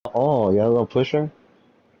You got a little pusher?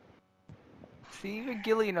 See, even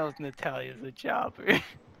Gilly knows Natalia's a jobber.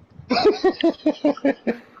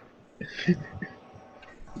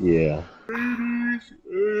 Yeah. Ladies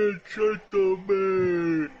and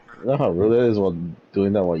gentlemen. No, really is while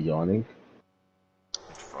doing that while yawning.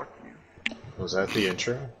 Fuck you. Was that the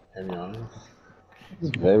intro? Him yawning?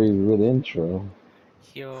 It's a very good intro.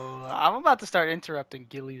 Yo, I'm about to start interrupting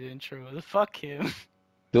Gilly's intro. Fuck him.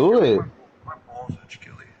 Do it. My balls itch,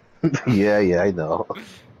 Gilly. Yeah, I know.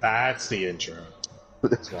 That's the intro.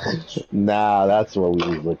 Nah, that's what we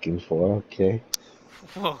were looking for, okay.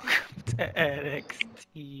 Welcome to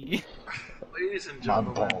NXT. Ladies and My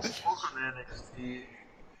gentlemen, balls. welcome to NXT.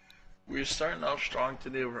 We're starting off strong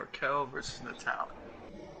today with Raquel versus Natalia.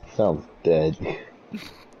 Sounds dead.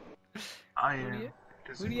 I Who do am. you-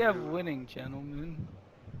 Who do you have winning, gentlemen?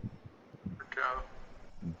 Raquel.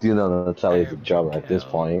 Do you know Natalia's a There we jobber at this go.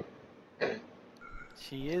 point?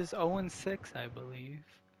 She is 0-6, I believe.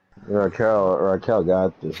 Raquel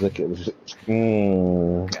got this. Look at this.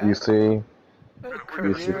 You see?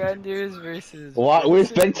 Career enders versus. What? We're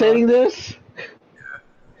Vincent spectating Rock. this?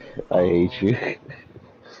 I hate you. This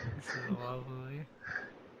is lovely.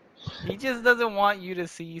 He just doesn't want you to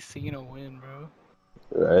see Cena win, bro.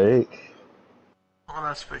 Right? I'm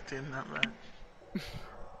not spectating that match.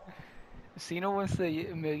 If Cena wins the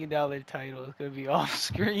 $1 million title, it's gonna be off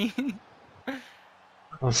screen.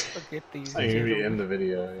 Look at these. Like maybe gentlemen. end the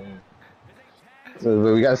video, yeah.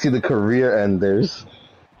 So we gotta see the career enders.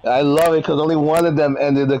 I love it because only one of them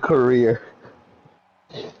ended the career.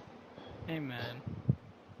 Hey man.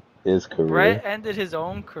 His career. Brett ended his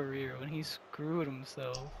own career when he screwed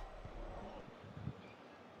himself.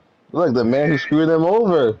 Look, the man who screwed him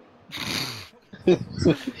over.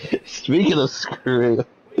 Speaking of screwing,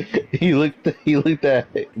 he looked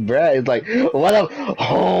at Brad. He's like, "What up,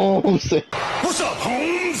 Holmes?" What's up,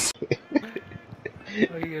 Holmes?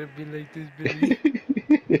 Oh, you gotta be like this,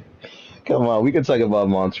 Billy. Come on, we can talk about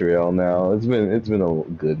Montreal now. It's been a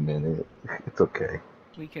good minute. It's okay.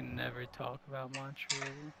 We can never talk about Montreal.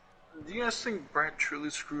 Do you guys think Brett truly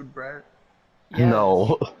screwed Brett? Yes.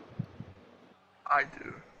 No. I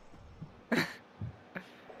do.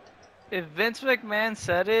 If Vince McMahon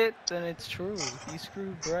said it, then it's true. He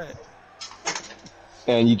screwed Brett.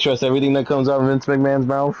 And you trust everything that comes out of Vince McMahon's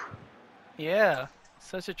mouth? Yeah.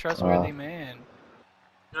 Such a trustworthy man.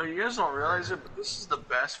 You know, you guys don't realize it, but this is the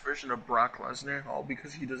best version of Brock Lesnar, all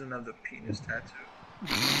because he doesn't have the penis tattoo.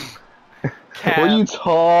 What are you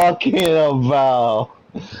talking about?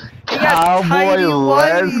 got Cowboy tiny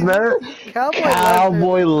Lesnar?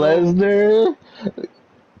 Cowboy Lesnar?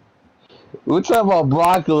 We're talking about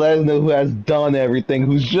Brock Lesnar, who has done everything,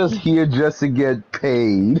 who's just here just to get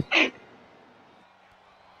paid.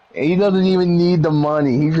 And he doesn't even need the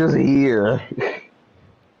money, he's just here.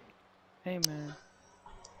 Hey man.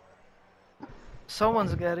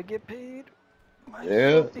 Someone's gotta get paid. Might Yeah.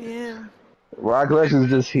 as well be him. Brock Lesnar's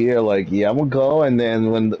just here, like, yeah, I'm gonna go, and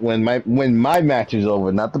then when my match is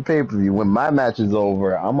over, not the pay-per-view, when my match is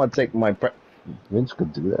over, I'm gonna take my Vince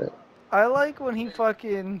could do that. I like when he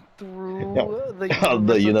fucking threw the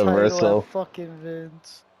The Universal Universal. title at fucking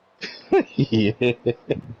Vince. Yeah.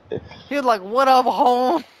 He was like, "What up,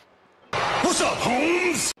 home?" What's up,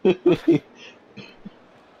 Holmes?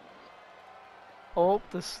 Oh,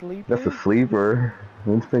 the sleeper. That's a sleeper.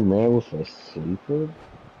 Vince McMahon was a sleeper?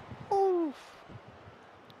 Oof.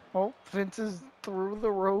 Oh, Vince is through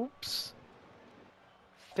the ropes.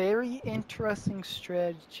 Very interesting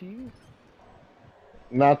strategy.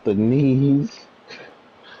 Not the knees.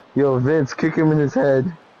 Yo, Vince, kick him in his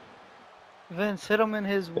head. Vince hit him in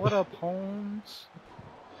his "What up, Holmes?"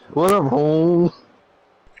 What up, Holmes?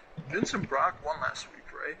 Vince and Brock won last week,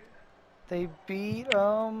 right? They beat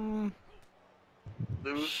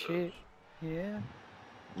Lose. shit. Yeah.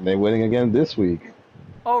 They're winning again this week.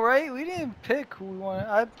 All right, we didn't pick who we wanted.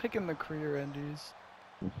 I'm picking the career enders.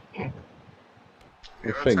 We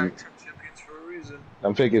are tag team champions for a reason.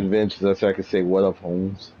 I'm picking Vince so I can say, what up,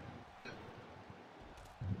 Holmes?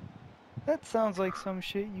 That sounds like some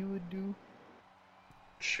shit you would do.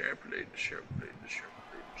 Share play.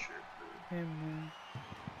 Hey man.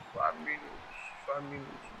 5 minutes. 5 minutes.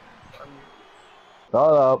 5 minutes.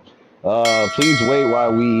 Hold up. Please wait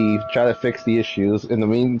while we try to fix the issues. In the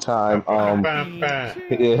meantime, yeah,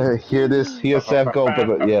 hear Seth go,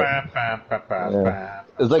 but yeah.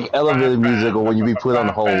 It's like elevator music or when you be put on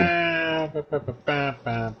hold.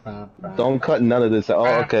 Don't cut none of this out.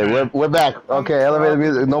 Oh, okay, we're back. Okay, elevator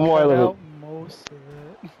music, no more elevator. Out most of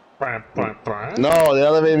it. No, the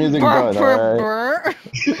elevator music done, alright?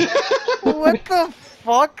 What the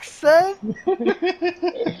fuck, Seth?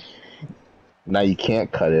 Now you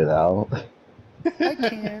can't cut it out. I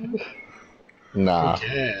can. Who Nah.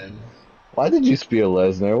 can? Why did you spear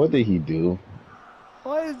Lesnar? What did he do?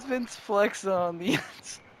 Why is Vince flexing on the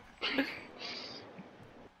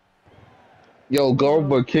Yo, What up?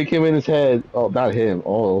 Goldberg, kick him in his head. Oh, not him.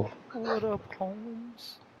 Oh. What up,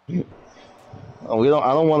 Holmes? Oh, we don't.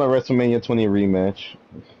 I don't want a WrestleMania 20 rematch.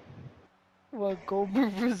 What,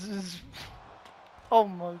 Goldberg versus... Oh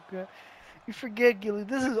my god. You forget, Gilly,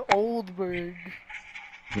 this is Oldberg.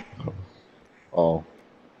 Oh.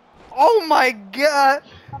 Oh my god!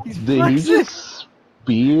 He's Did he flexing! just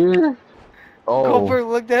spear? Oh. Goldberg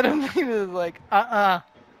looked at him and he was like,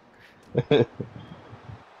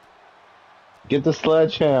 Get the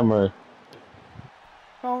sledgehammer.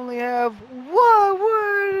 I only have one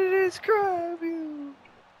word to describe you.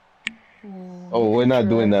 Ooh, Oh, you we're can not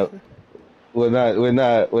doing try that.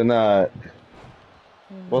 We're not.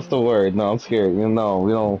 What's the word? No, I'm scared. You know,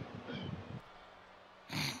 we don't.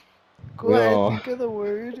 Go We ahead, don't. think of the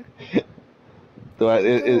word. Do I,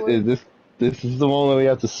 Think of the is word. this is the moment we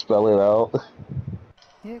have to spell it out?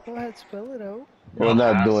 Yeah, go ahead, spell it out. You We're don't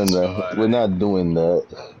not have to doing spell that. that We're not anymore. doing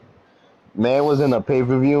that. Man was in a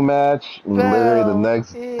pay-per-view match literally the Spell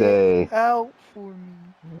next it day. out for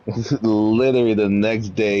me. Literally the next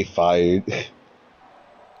day fired.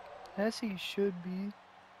 As he should be.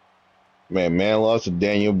 Man lost to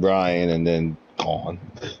Daniel Bryan and then gone.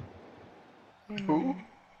 Hey, Who? man.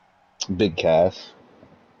 Big Cass.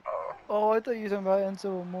 Oh, I thought you were talking about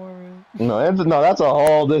Enzo Amore. No, that's a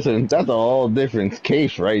whole different. That's a whole different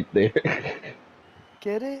case right there.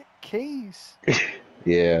 Get it? Case.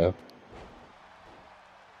 Yeah.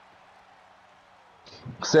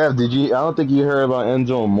 Seth, did you? I don't think you heard about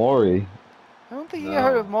Enzo Amore. I don't think you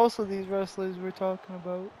heard of No. most of these wrestlers we're talking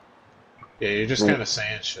about. Yeah, you're just kind of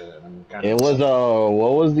saying shit. I'm kind It of was upset.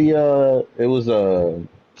 what was the it was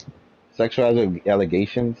sexual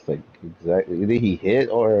allegations, like exactly did he hit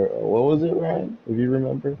or what was it, Ryan? If you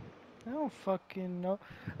remember. I don't fucking know.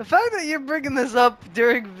 The fact that you're bringing this up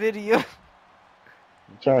during video.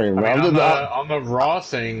 I'm trying to I remember. mean, on the Raw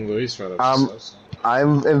thing, Luis brought up I'm stuff. So.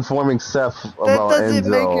 I'm informing Seth That about doesn't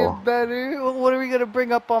make Enzo it better. What are we gonna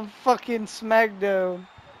bring up on fucking SmackDown?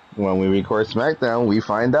 when we record SmackDown. We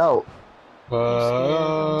find out. I'm scared.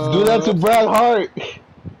 I'm Do that to scared. Bret Hart.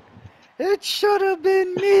 It should have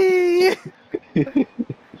been me! Bro,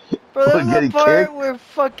 What, there's a getting part kicked? where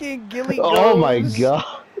fucking Gilly Oh my goes god.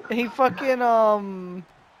 and he fucking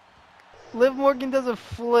Liv Morgan does a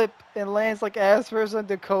flip and lands like ass first on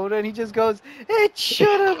Dakota and he just goes, it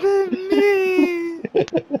should have been me!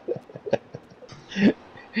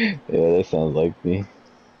 Yeah, that sounds like me.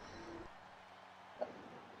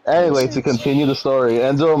 Anyway, to continue the story,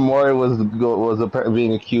 Enzo Amore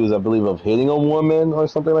being accused, I believe, of hitting a woman or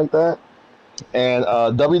something like that. And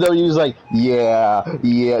WWE is like, yeah,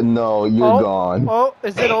 no, you're Oh, gone. oh,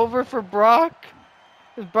 is it over for Brock?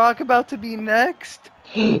 Is Brock about to be next?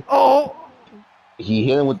 Oh! He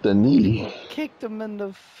hit him with the knee. Kicked him in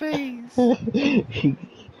the face. he, you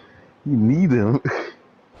need him.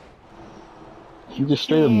 He You just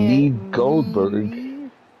straight up can't need knee Goldberg. me.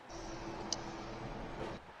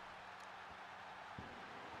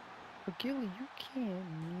 But Gilly, you can't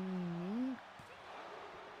knee me.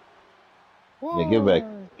 Yeah,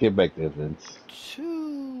 One, get back there, Vince.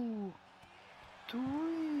 2, 3.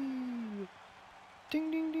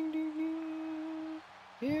 Ding, ding, ding, ding, ding.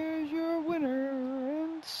 Here's your winner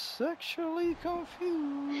and sexually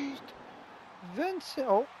confused. Vincent.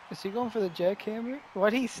 Oh, is he going for the jackhammer?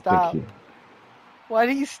 Why'd he stop? Why'd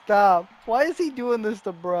he stop? Why is he doing this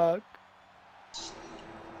to Brock?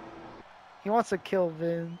 He wants to kill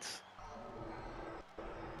Vince.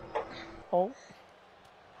 Oh.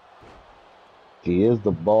 He is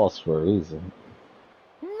the boss for a reason.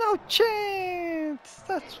 No chance!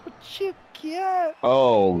 That's what you get!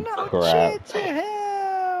 Oh No crap! chance in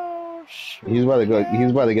hell! He's about to go. He's Shoot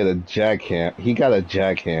about to get a jackhammer. He got a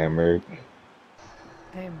jackhammer.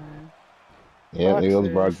 Hey man. Yeah, there goes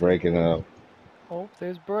Brock Seriously. breaking up. Oh,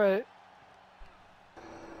 there's Brett.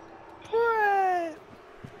 Brett!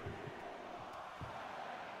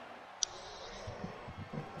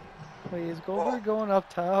 Wait, is Goldberg going up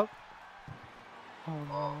top? Oh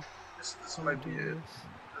no. This Don't might be do it.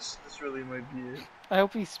 This really might be it. I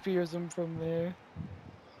hope he spears him from there.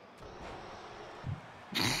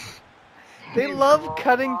 They love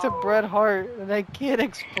cutting to Bret Hart, and I can't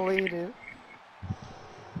explain it.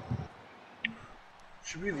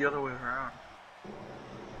 Should be the other way around.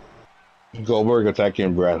 Goldberg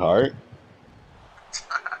attacking Bret Hart.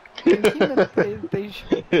 I think he meant they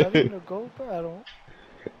should be cutting to Goldberg. I don't.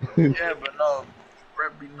 Yeah, but no,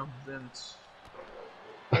 Brett beating up Vince.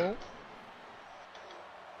 Oh.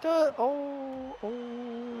 Because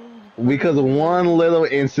of one little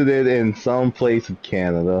incident in some place in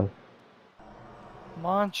Canada.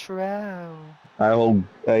 Montreal. I hope,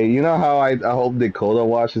 you know how I hope Dakota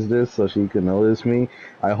watches this so she can notice me?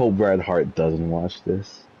 I hope Bret Hart doesn't watch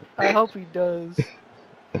this. I hope he does.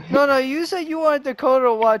 No, you said you wanted Dakota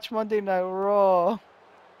to watch Monday Night Raw.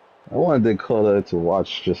 I want Dakota to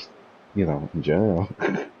watch just, you know, in general.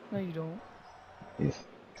 No, you don't. Yes.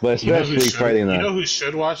 But especially Friday You night. know who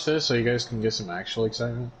should watch this so you guys can get some actual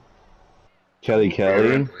excitement? Kelly Who?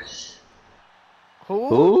 Kelly. Who?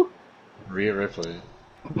 Who? Rhea Ripley.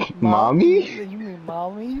 Mommy? You mean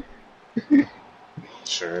mommy?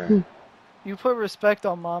 Sure. You put respect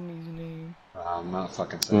on mommy's name. I'm not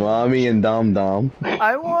fucking saying Mommy and Dom Dom.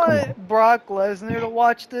 I want Brock Lesnar to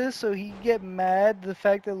watch this so he can get mad the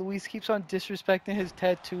fact that Luis keeps on disrespecting his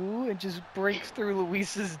tattoo and just breaks through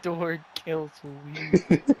Luis's door and kills Luis.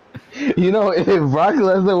 You know, if Brock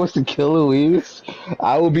Lesnar was to kill Luis,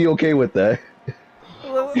 I would be okay with that.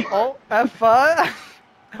 Oh, F5?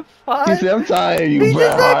 He F5? said, I'm tired of you, He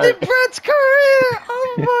Bret just ended Hart. Brett's career!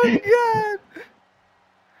 Oh my god!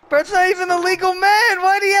 Brett's not even a legal man!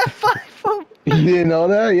 Why'd he F5 him? You didn't know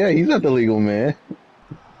that? Yeah, he's not the legal man.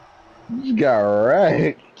 You got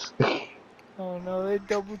wrecked. Oh no, they're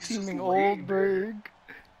double teaming Oldberg.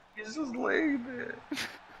 He's just laying there.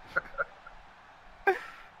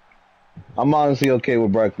 I'm honestly okay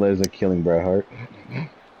with Brock Lesnar killing Bret Hart.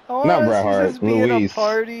 Oh, Not this Bret was Hart, just being Luis. a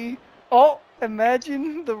party. Oh,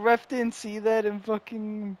 imagine the ref didn't see that and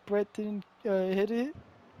fucking Brett didn't hit it.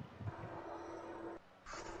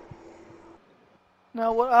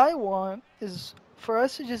 Now, what I want is for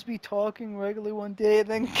us to just be talking regularly one day and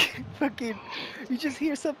then fucking you just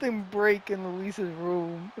hear something break in Luis's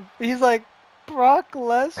room. He's like, Brock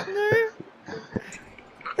Lesnar?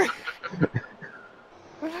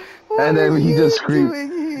 What And are then he you just screams.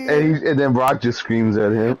 doing here? And then Brock just screams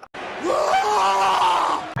at him.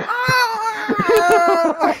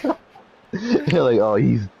 You're like, oh,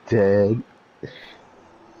 he's dead.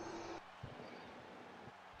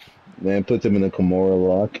 Man, puts him in a Kimura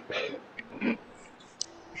lock.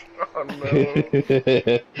 Oh no.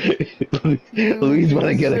 Luis about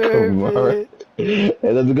to get a Kimura. It.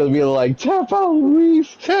 And then it's gonna be like, tap out,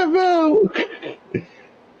 Luis, tap out.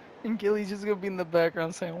 And Gilly's just gonna be in the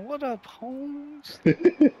background saying, "What up, Holmes?"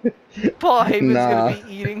 Paul Heyman's Nah. gonna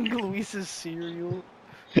be eating Luis's cereal.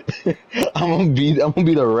 I'm gonna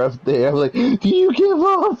be the ref there. I'm like, do you give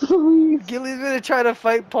up, Luis? Gilly's gonna try to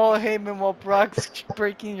fight Paul Heyman while Brock's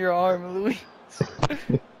breaking your arm, Luis.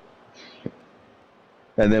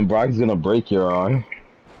 And then Brock's gonna break your arm.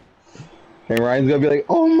 And Ryan's gonna be like,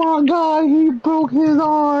 oh my god, he broke his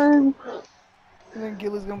arm. And then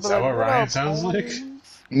Gilly's gonna be Is that like, what "What Ryan up, sounds like?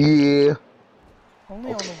 Holmes?" Yeah.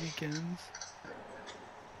 Only on the weekends.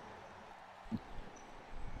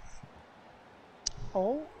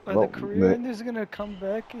 Oh, are the career enders gonna come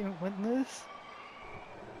back and win this?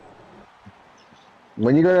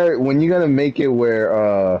 When you gonna make it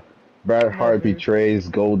where Bret Hart Never. betrays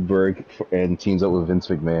Goldberg and teams up with Vince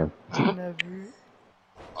McMahon? Never.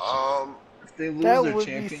 If they lose That their would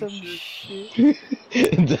be some championship,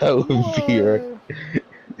 shit. That would be right. What?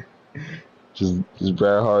 Just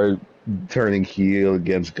Bret Hart turning heel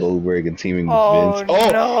against Goldberg and teaming with Oh, Vince.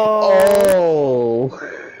 no. Oh!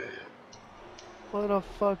 What a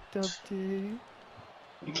fucked up day.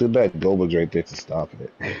 Too bad Goldberg's right there to stop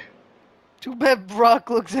it. Too bad Brock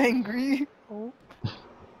looks angry. Oh,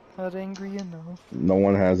 not angry enough. No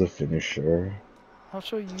one has a finisher. I'll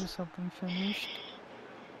show you something finished.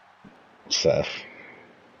 Seth.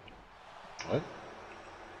 What?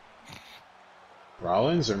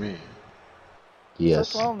 Rollins or me? Yes.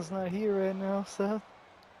 Seth Rollins not here right now, Seth.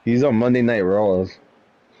 He's on Monday Night Raw.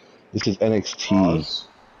 This is NXT. Oz?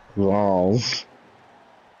 Raws.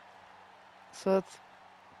 Seth,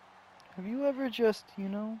 have you ever just,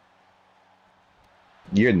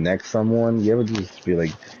 You're next someone? You ever just be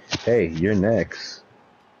like, hey, you're next?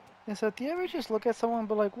 Yeah, Seth, do you ever just look at someone and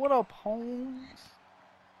be like, "What up, Holmes?"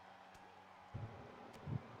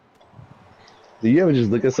 Do you ever just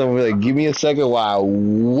look at someone and be like, give me a second while I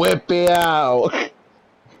whip it out?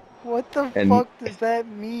 What the And- fuck does that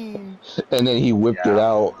mean? And then he whipped it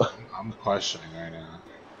out. I'm questioning right now.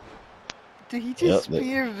 Did he just Yep,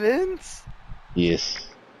 spear Vince? Yes.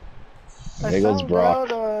 I There goes found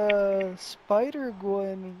Brock. out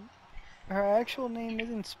Spider-Gwen, her actual name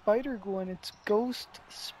isn't Spider-Gwen, it's Ghost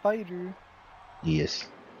Spider. Yes.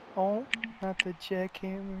 Oh, not the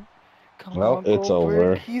jackhammer. Come Well, on, it's Goldberg.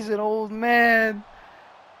 over. He's an old man.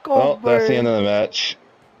 Well, Goldberg. that's the end of the match.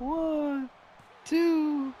 1,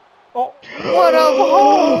 2. Oh, what up,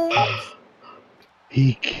 Holmes?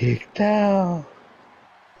 He kicked out.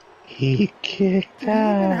 He kicked Did he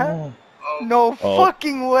even have? out. Oh, No Oh,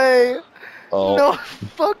 fucking way. oh, No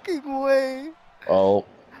fucking way. oh.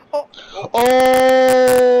 Oh,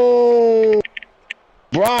 Oh!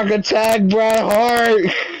 Brock attacked Bret Hart!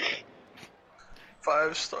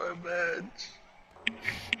 5-star match.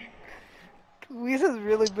 Luis has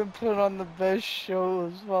really been put on the best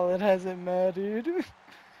shows while it hasn't mattered.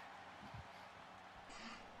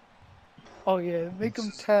 Oh yeah, make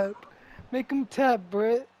him tap. Make him tap,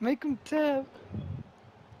 Brett. Make him tap.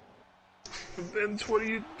 Vince, what are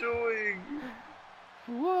you doing?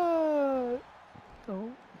 What?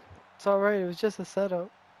 Oh, it's alright, it was just a setup.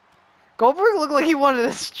 Goldberg looked like he wanted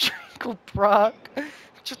to strangle Brock.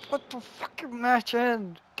 Just let the fucking match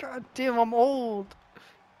end. God damn, I'm old.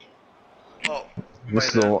 Oh, This my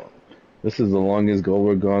is bad. the this is the longest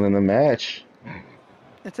Goldberg gone in a match.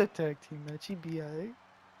 It's a tag team match, he'd be alright.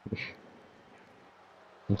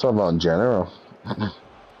 I'm talking about in general.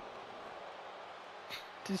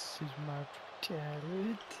 This is my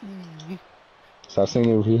brutality. Stop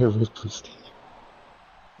saying Rhea Ripley's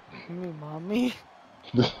You mean mommy?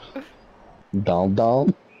 Dom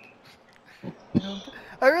Dom.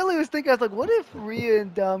 I really was thinking, I was like, what if Rhea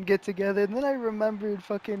and Dom get together? And then I remembered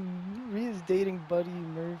fucking Rhea's dating Buddy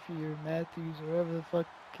Murphy or Matthews or whatever the fuck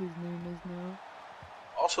his name is now.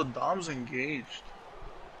 Also, Dom's engaged.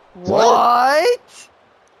 What?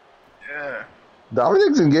 Yeah,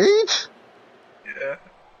 Dominic's engaged yeah.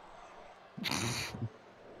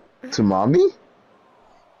 to mommy.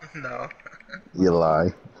 No. You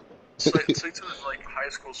lie. It's like to his like high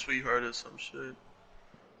school sweetheart or some shit.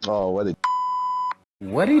 Oh, what?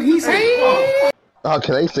 What did he say? Oh,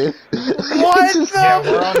 can I say? What the Yeah,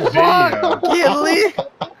 we're on fuck, video. Gilly?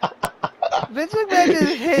 Vince McMahon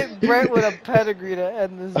just hit Brett with a pedigree to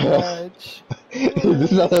end this match. This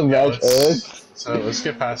is not a Yeah, match, Ed. let's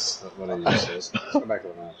get past what I used to. Let's go back to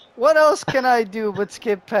the match. What else can I do but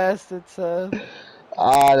skip past it, Seth?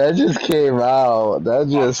 Ah, that just came out. That I'm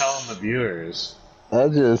just. telling the viewers.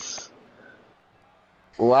 That just.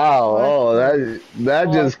 Wow. What Oh, the that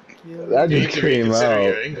fuck, just. That Gilly? You need just to came reconsider out.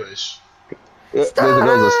 your English. There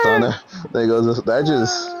goes a stunner. There goes a, that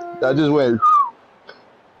just. That just went.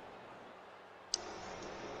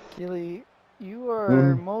 Gilly, you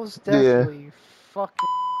are most Yeah. definitely fucking.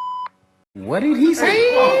 What did he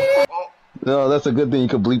say? No, that's a good thing. You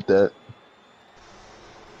could bleep that.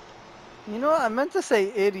 You know what? I meant to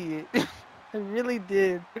say idiot. I really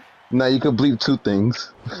did. Now you could bleep two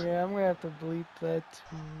things. Yeah, I'm gonna have to bleep that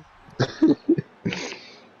too.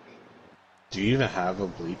 Do you even have a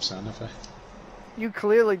bleep sound effect? You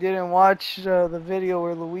clearly didn't watch the video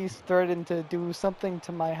where Luis threatened to do something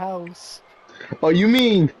to my house. Oh, you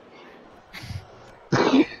mean?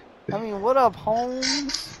 I mean, what up,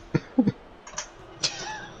 Holmes?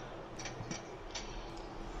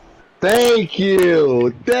 Thank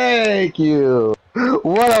you. Thank you.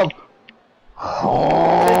 What up,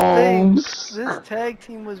 Holmes? This tag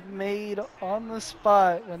team was made on the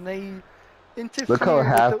spot when they interfered Look how with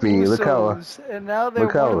happy. the Look how. Usos, and now they're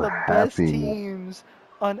Look one how of the best happy. teams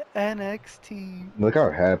on NXT. Look how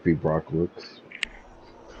happy Brock looks.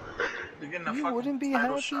 They're getting a You fucking wouldn't be title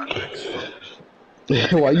happy? shot next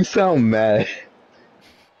week. Why you sound mad?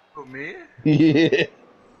 Who, me? Yeah.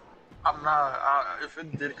 I'm not. If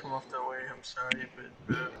it did come off that way, I'm sorry,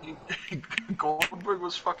 but Goldberg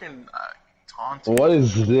was fucking taunting. What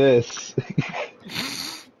is this?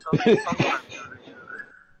 Something like that.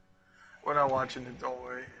 We're not watching it, don't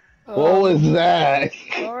worry. What was that?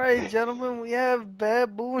 Alright, gentlemen, we have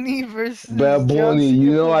Bad Bunny versus Bad John Bunny, Cena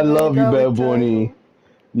you know for I the love you, $1 Bad Bunny. title.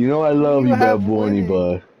 You know I Who do love you you, have Bad Bunny, winning?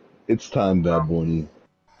 but it's time, Bad Bunny.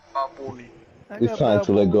 Bunny. I It's got time Bad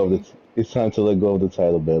to let go of the. Bunny. It's time to let go of the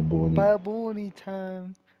title, Bad Bunny. Bad Bunny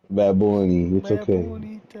time. Bad Bunny, it's Bad okay.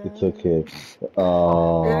 Bunny It's time. okay.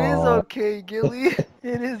 It is okay, Gilly.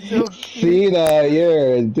 It is okay.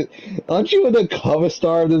 Cena, aren't you the cover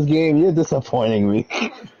star of this game? You're disappointing me.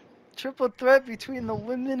 Triple threat between the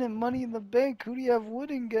women and Money in the Bank. Who do you have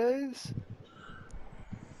winning, guys?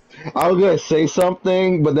 I was gonna say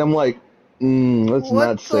something, but I'm like, let's What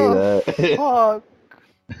not say the that. fuck?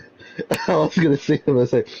 I was gonna say,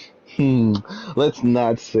 let's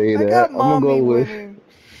not say I that. got I'm gonna go Mommy with, winning.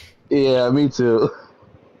 yeah, me too.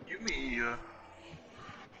 Give me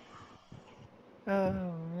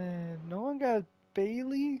Oh man, no one got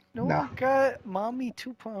Bailey. No Nah. one got Mommy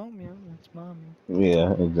 2.0. Yeah, that's Mommy. Yeah,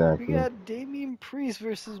 We exactly. got Damian Priest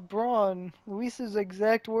versus Braun. Luis's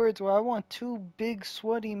exact words were, "I want two big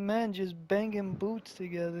sweaty men just banging boots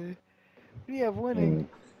together." Who do you have winning?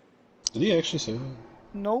 Mm. Did he actually say that?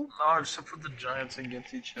 Nope. no, just to put the Giants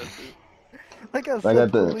against each other. Like I I got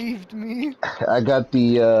said, the believed me.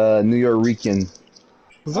 New York.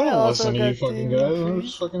 Cause I I don't also listen to you got fucking Damien guys. I'm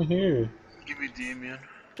just Priest. fucking here. Give me Damien.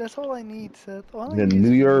 That's all I need, Seth. All I The need is New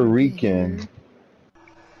for you to be York. here.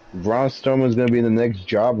 Braun Strowman's gonna be the next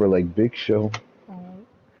jobber like Big Show. Oh,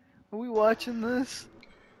 are we watching this?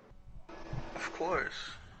 Of course.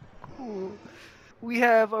 Cool. We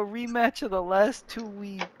have a rematch of the last 2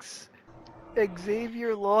 weeks.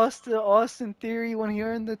 Xavier lost to Austin Theory when he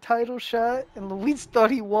earned the title shot, and Luis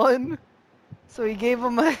thought he won. So he gave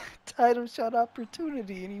him a title shot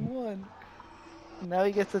opportunity, and he won. And now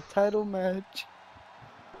he gets a title match.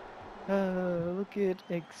 Look at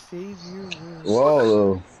Xavier Woods. Looks so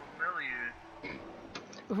Whoa. familiar.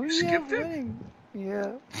 Who You do you have skipped it? winning?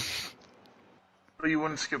 Yeah. Oh, you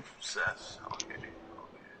wouldn't skip Seth. Okay.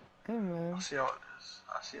 Hey, I'll man. see how it is.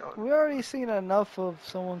 I'll see how it We already seen enough of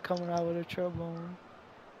someone coming out with a trouble.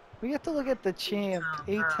 We have to look at the champ.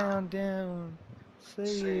 A-Town down. Say it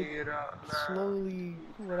Say it out loud. slowly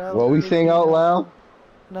without What we saying making out a loud?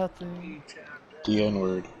 nothing. The N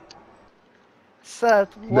word.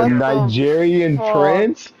 Seth, The what the Nigerian fuck?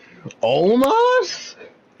 Prince? Omos?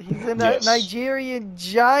 He's a Yes. Nigerian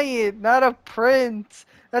giant, not a prince.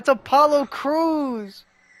 That's Apollo Crews.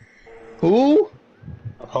 Who?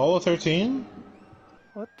 Apollo 13?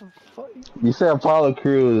 What the fuck? You say Apollo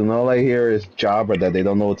Crews, and all I hear is jobber that they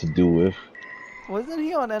don't know what to do with. Wasn't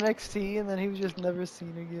he on NXT and then he was just never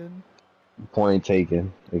seen again? Point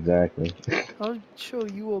taken. Exactly. I'll show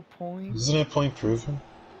you a point. Isn't it point proven?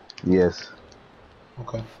 Yes.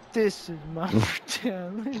 Okay. This is my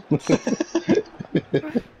talent.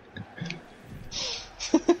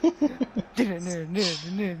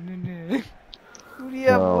 Who do you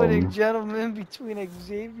have winning, um, gentlemen, between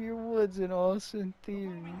Xavier Woods and Austin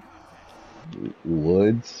Theory?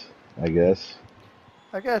 Woods, I guess.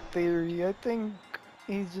 I got Theory. I think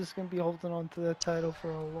he's just going to be holding on to that title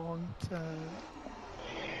for a long time.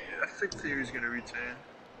 Yeah, I think Theory's gonna retain.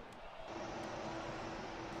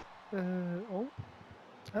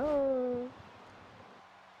 Oh.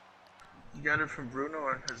 You got it from Bruno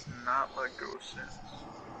and has not let go since.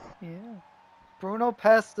 Yeah. Bruno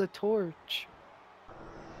passed the torch.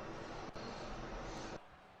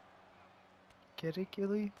 Get it,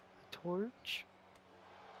 Gilly? The torch?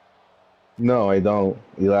 No, I don't.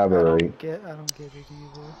 Elaborate. I don't get it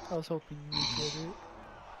either. I was hoping you would get it.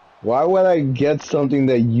 Why would I get something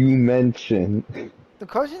that you mentioned? The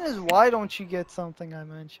question is, why don't you get something I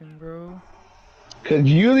mentioned, bro? Cause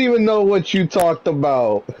you don't even know what you talked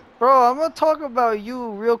about. Bro, I'm gonna talk about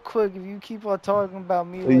you real quick if you keep on talking about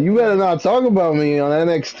me like You better that. not talk about me on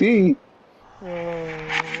NXT. Whoa.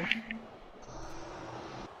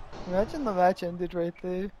 Imagine the match ended right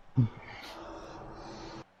there.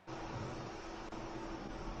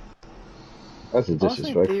 That's Austin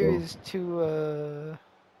Theory disrespectful. is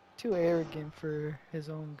too arrogant for his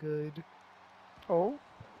own good. Oh?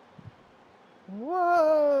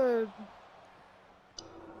 What?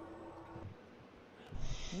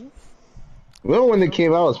 Remember when it So,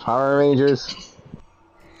 came out as Power Rangers?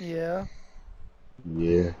 yeah.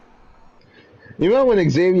 Yeah. You remember when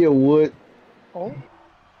Xavier Wood? Oh?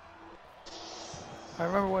 I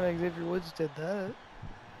remember when Xavier Woods did that.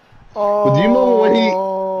 But do you remember when he?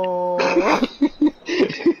 Oh!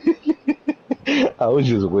 I was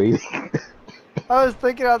just waiting. I was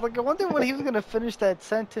thinking, I was like, I wonder what he was gonna finish that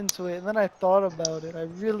sentence with, and then I thought about it. I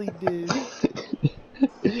really did.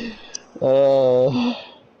 uh, I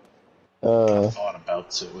uh, thought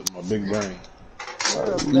about it with my big brain. You're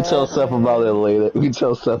a we tell bad Seth about it man. later. We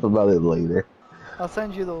tell Seth about it later. I'll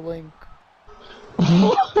send you the link.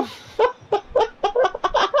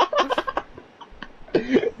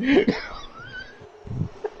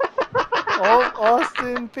 Oh,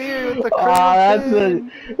 Austin Theory with the curb Ah,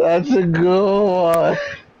 pin. that's a good one.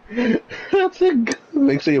 That's a good.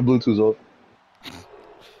 Make sure your Bluetooth's off.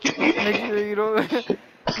 Make sure you don't.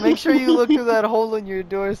 Make sure you look through that hole in your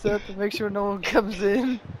door, Seth, to make sure no one comes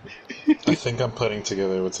in. I think I'm putting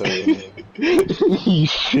together what's happening. You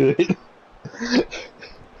should.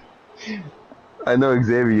 I know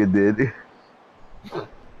Xavier did.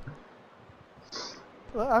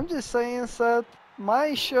 I'm just saying, Seth.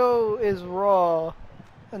 My show is Raw,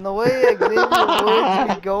 and the way Xavier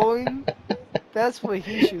Woods be going, that's what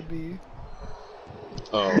he should be.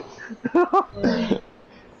 Oh.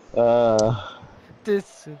 Alright.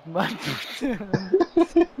 This is my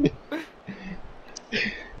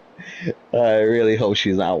I really hope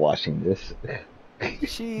she's not watching this.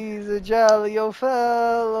 She's a jolly old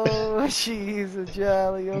fellow. She's a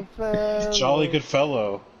jolly old fellow. Jolly good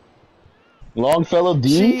fellow. Longfellow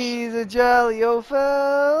Deans? She's a jolly old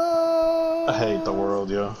fellow. hate the world,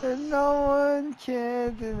 yo. And no one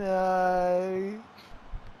can deny.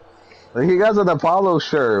 Like, he got an Apollo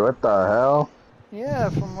shirt. What the hell? Yeah,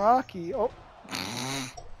 from Rocky. Oh.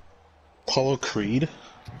 Apollo Creed?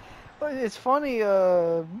 But it's funny,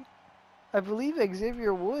 I believe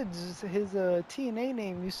Xavier Woods, his TNA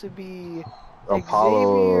name used to be Apollo.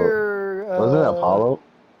 Xavier. Wasn't it Apollo?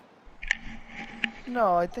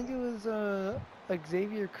 No, I think it was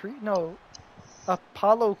Xavier Creed. No,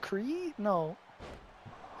 Apollo Creed. No,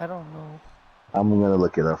 I don't know. I'm gonna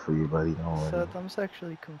look it up for you, buddy. Don't worry. Seth, I'm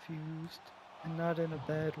sexually confused, and not in a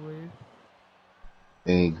bad way.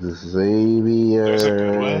 Xavier There's a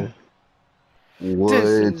good way.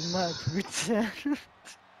 This is my Woods. pretend.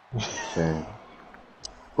 Okay.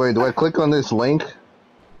 Wait, do I click on this link?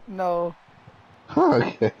 No.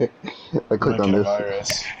 Okay. I clicked on Get a this.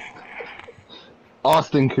 virus.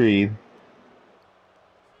 Austin Creed.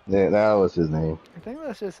 Yeah, that was his name. I think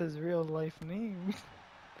that's just his real life name.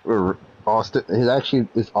 Or Austin. It actually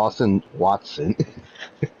is Austin Watson.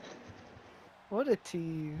 What a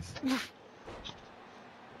tease.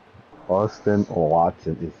 Austin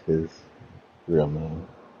Watson is his real name.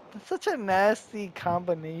 That's such a nasty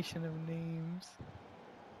combination of names.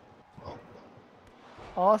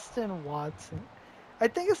 Austin Watson. I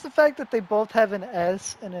think it's the fact that they both have an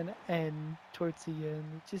S and an N towards the end.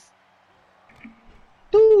 It just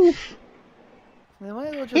Doof. they might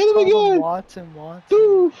as well Hit just him call again. him Watson.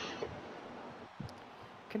 Doof.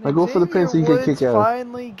 Can I go for the pin so he can Woods kick out.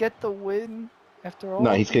 finally get the win after all?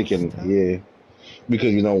 No, he's this kicking. time? Yeah,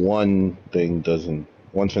 because one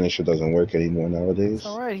finisher doesn't work anymore nowadays. It's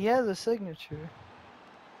alright, he has a signature.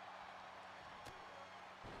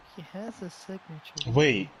 He has a signature.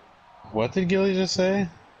 Wait, what did Gilly just say?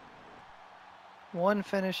 One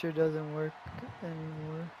finisher doesn't work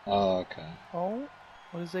anymore. Oh, okay. Oh,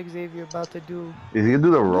 what is Xavier about to do? Is he gonna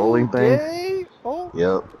do the rolling thing? Gay? Oh.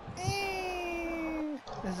 Yep.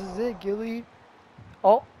 This is it, Gilly.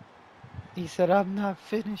 Oh. He said, I'm not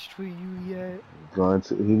finished with you yet. He's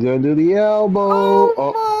gonna do the elbow.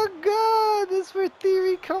 Oh my god! This is where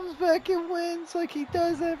Theory comes back and wins like he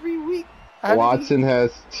does every week. Watson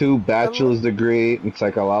has 2 bachelor's degree in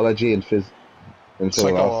psychology and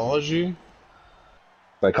Psychology?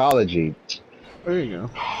 psychology. There you go.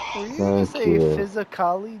 Were you gonna Thank say you.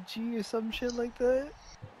 physicology or some shit like that?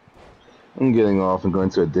 I'm getting off and going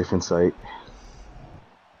to a different site.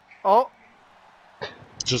 Oh.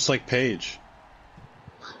 Just like Paige.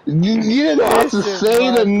 You didn't have to This is say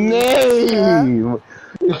the my name.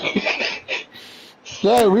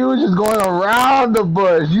 Say, we were just going around the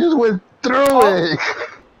bush. You just went through it.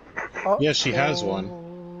 Oh. Yeah, she has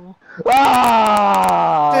one.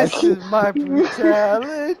 Ah! This is my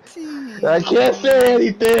brutality. I can't say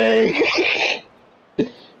anything.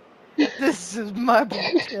 This is my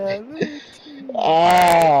brutality.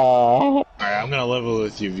 Ah! Alright, I'm gonna level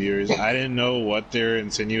with you viewers. I didn't know what they're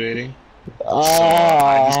insinuating. So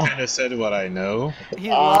I just Ah! kind of said what I know. He's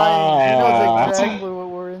lying. He knows Ah! exactly what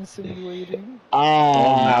we're insinuating.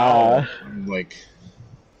 Well, now Ah! I'm like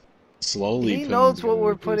slowly. He putting knows what together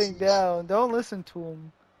we're the putting pieces. down. Don't listen to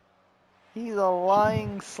him. He's a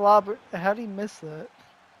lying slobber. How'd he miss that?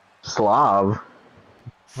 Slav.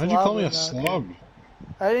 Why'd you call me a Slobber knocker. slug?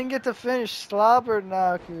 I didn't get to finish slobber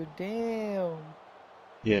knocker. Damn.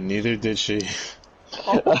 Yeah, neither did she.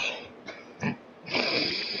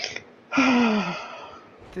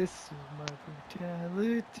 This is my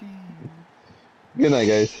brutality. Good night,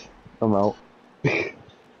 guys. I'm out.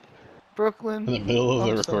 Brooklyn. In the middle of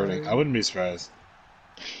the I'm recording. sorry. I wouldn't be surprised.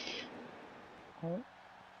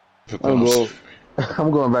 Oh.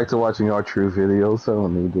 I'm going back to watching our True videos. I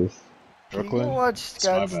don't need this. Can you Brooklyn? go watch It's my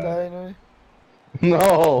Scott bad. Steiner?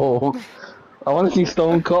 No. I want to see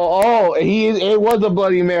Stone Cold. Oh, it was a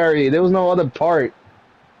Bloody Mary. There was no other part.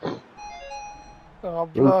 Oh,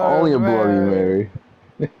 It was only a Bloody Mary.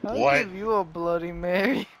 Mary. I'll What? give you a Bloody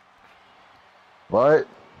Mary. What?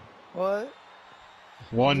 What?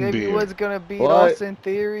 One Xavier beer. Woods gonna beat What? Austin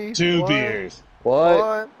Theory. 2 What? beers. What?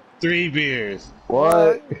 What? 3 beers.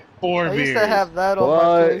 What? 4 I beers. used to have that on What?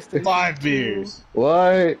 my PlayStation 5 too. beers.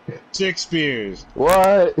 What? 6 beers.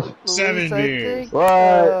 What? Luis, 7 I beers. think, What?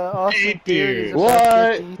 Austin 8 Theory is beers. about to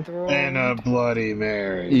What? get dethroned. And a Bloody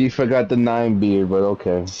Mary. You forgot the 9 beer, but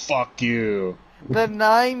okay. Fuck you. The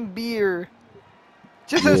 9 beer.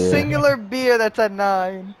 Just a Yeah. singular beer that's a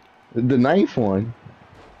 9. The 9th one.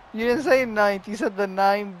 You didn't say 9th, you said the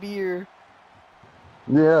 9 beer.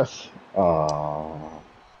 Yes. Oh,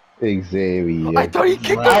 Xavier. I thought he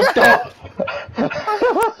kicked I the thought.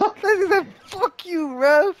 He said, fuck you,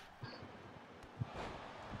 ref.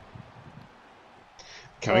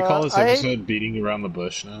 Can we call this I- episode Beating Around the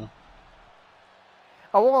Bush now?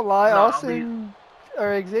 I won't lie, No, Austin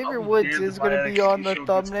or Xavier I'll be Woods damned is if my gonna be NXT on the show gets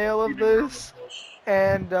thumbnail of completed around the this, bus.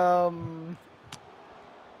 and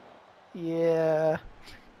yeah.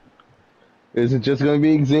 Is it just gonna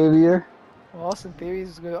be Xavier? Well, Austin Theory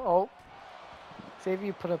is gonna. Oh,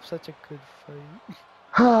 Xavier put up such a good fight.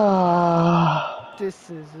 Oh. This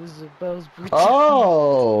is Isabel's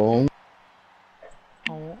brutality.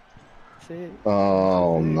 Oh That's it.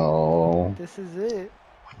 no. This is it.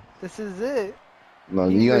 This is it. No,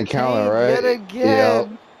 He's you gonna counter, retained yet right? Yep.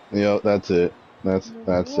 again. Yep, that's it. That's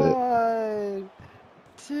it. 1,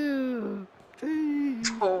 2, 3.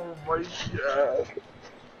 Oh my god.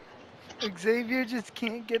 Xavier just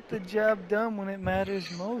can't get the job done when it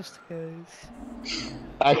matters most, guys.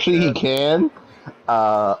 Actually, he can.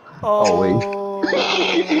 Oh wait.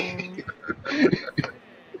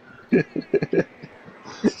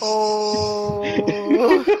 Oh. Oh.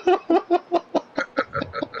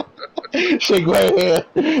 Shake my hand.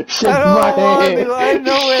 I Shake my don't want hand. to. I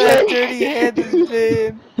know where that dirty hand has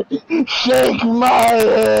been. Shake my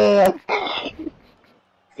hand.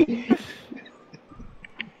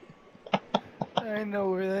 I know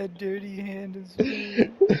where that dirty hand has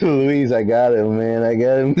been. Louise, I got him, man. I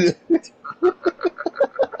got him.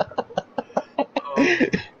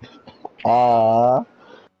 Ah.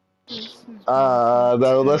 This is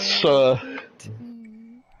Now let's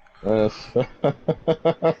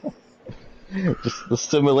just to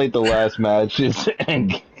simulate the last matches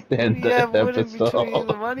and end we the have winning between the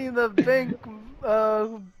episode. Money in the Bank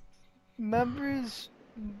members,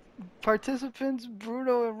 participants,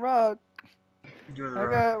 Bruno and Rock. I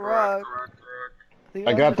got Rock. The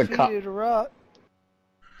I got the undefeated Rock.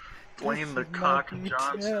 Dwayne the This is Cock my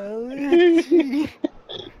Johnson. brutality.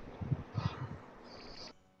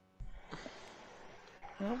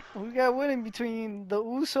 Well, we got winning between the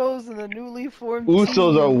Usos and the newly formed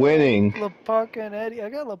Usos are team, winning La Parca and Eddie. I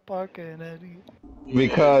got La Parca and Eddie.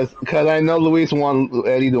 because I know Luis want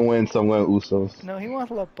Eddie to win, so I'm going Usos. No, he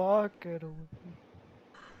wants La Parca to win.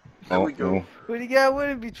 There we go. What do you got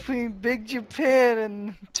winning between Big Japan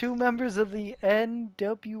and two members of the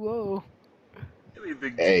NWO? Give me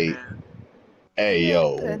Big Hey, Japan. hey Yeah,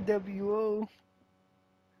 yo, NWO.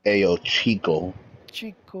 hey yo, Chico.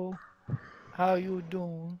 Chico, how you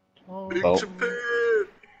doing? Big Oh. Japan.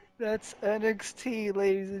 That's NXT,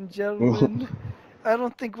 ladies and gentlemen. I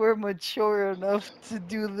don't think we're mature enough to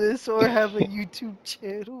do this or have a YouTube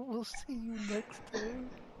channel. We'll see you next time.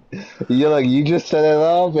 You're like, you just set it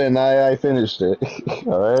up and I finished it.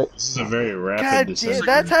 Alright? This is a very rapid God descent. damn,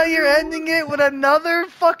 that's how you're ending it with another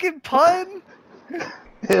fucking pun?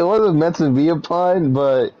 It wasn't meant to be a pun,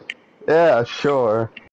 but yeah, sure.